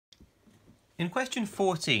In question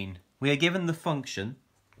 14, we are given the function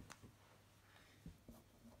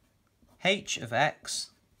h of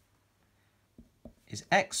x is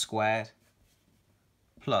x squared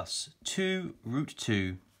plus 2 root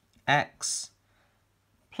 2 x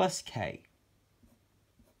plus k.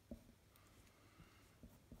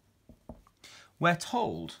 We're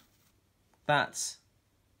told that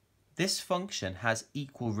this function has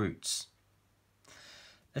equal roots.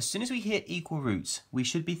 As soon as we hear equal roots, we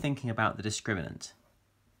should be thinking about the discriminant.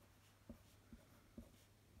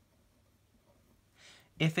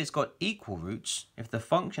 If it's got equal roots, if the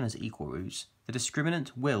function has equal roots, the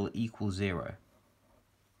discriminant will equal 0.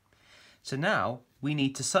 So now we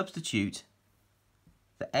need to substitute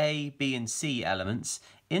the a, b and c elements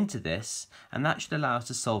into this, and that should allow us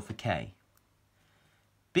to solve for k.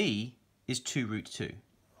 b is 2 root 2.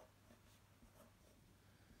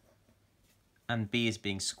 And b is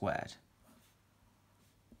being squared.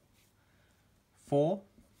 4,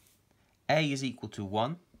 a is equal to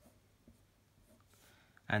 1,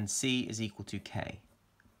 and c is equal to k.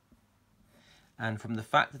 And from the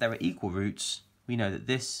fact that there are equal roots, we know that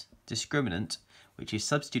this discriminant, which is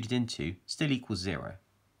substituted into, still equals 0.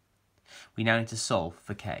 We now need to solve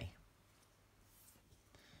for k.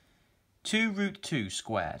 2 root 2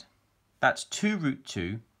 squared. That's 2 root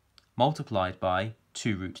 2 multiplied by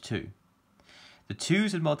 2 root 2. The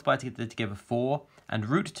 2's would multiply together 4, and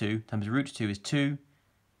root 2 times root 2 is 2.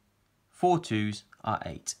 4 2's are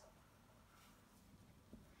 8.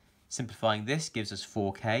 Simplifying this gives us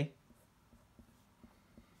 4k.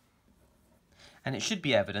 And it should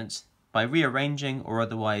be evident by rearranging or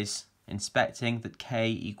otherwise inspecting that k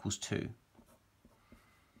equals 2.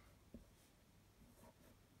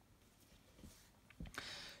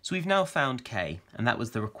 So we've now found k, and that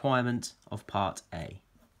was the requirement of part A.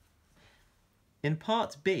 In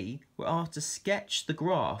part B, we're asked to sketch the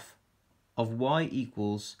graph of y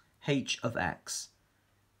equals h of x,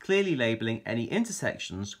 clearly labelling any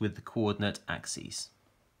intersections with the coordinate axes.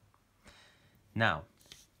 Now,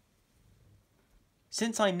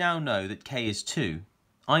 since I now know that k is 2,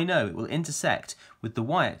 I know it will intersect with the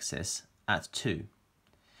y-axis at 2.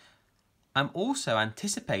 I'm also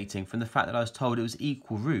anticipating from the fact that I was told it was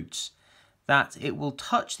equal roots that it will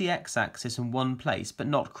touch the x-axis in one place but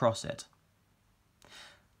not cross it.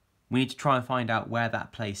 We need to try and find out where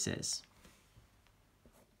that place is.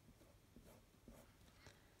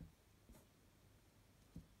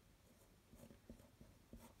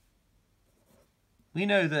 We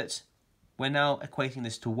know that we're now equating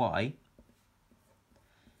this to y.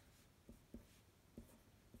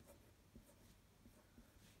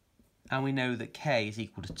 And we know that k is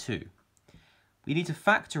equal to 2. We need to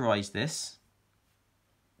factorise this.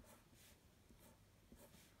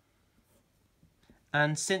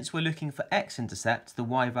 And since we're looking for x-intercept, the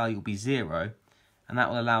y value will be 0, and that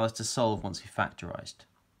will allow us to solve once we've factorised.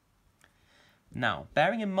 Now,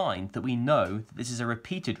 bearing in mind that we know that this is a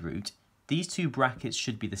repeated root, these two brackets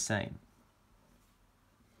should be the same.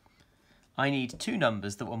 I need two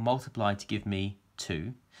numbers that will multiply to give me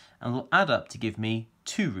 2, and will add up to give me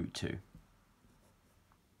 2 root 2.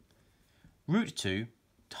 Root 2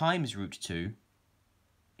 times root 2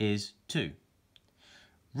 is 2.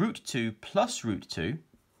 Root 2 plus root 2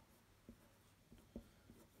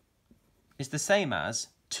 is the same as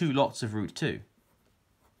 2 lots of root 2,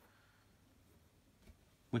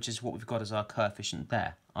 which is what we've got as our coefficient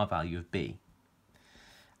there, our value of b.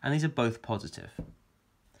 And these are both positive.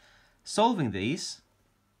 Solving these,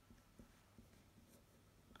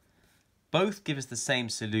 both give us the same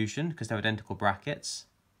solution because they're identical brackets,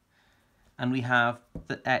 and we have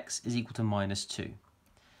that x is equal to minus 2.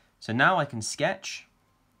 So now I can sketch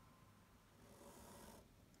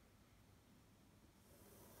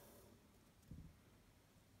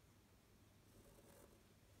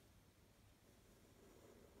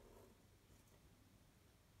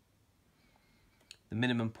the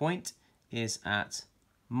minimum point is at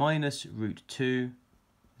minus root 2,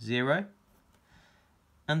 0,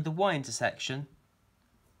 and the y-intersection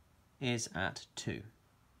is at 2.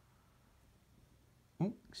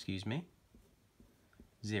 Ooh, excuse me,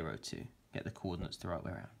 0, 2. Get the coordinates the right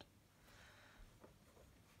way around.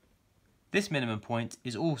 This minimum point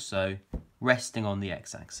is also resting on the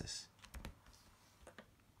x-axis.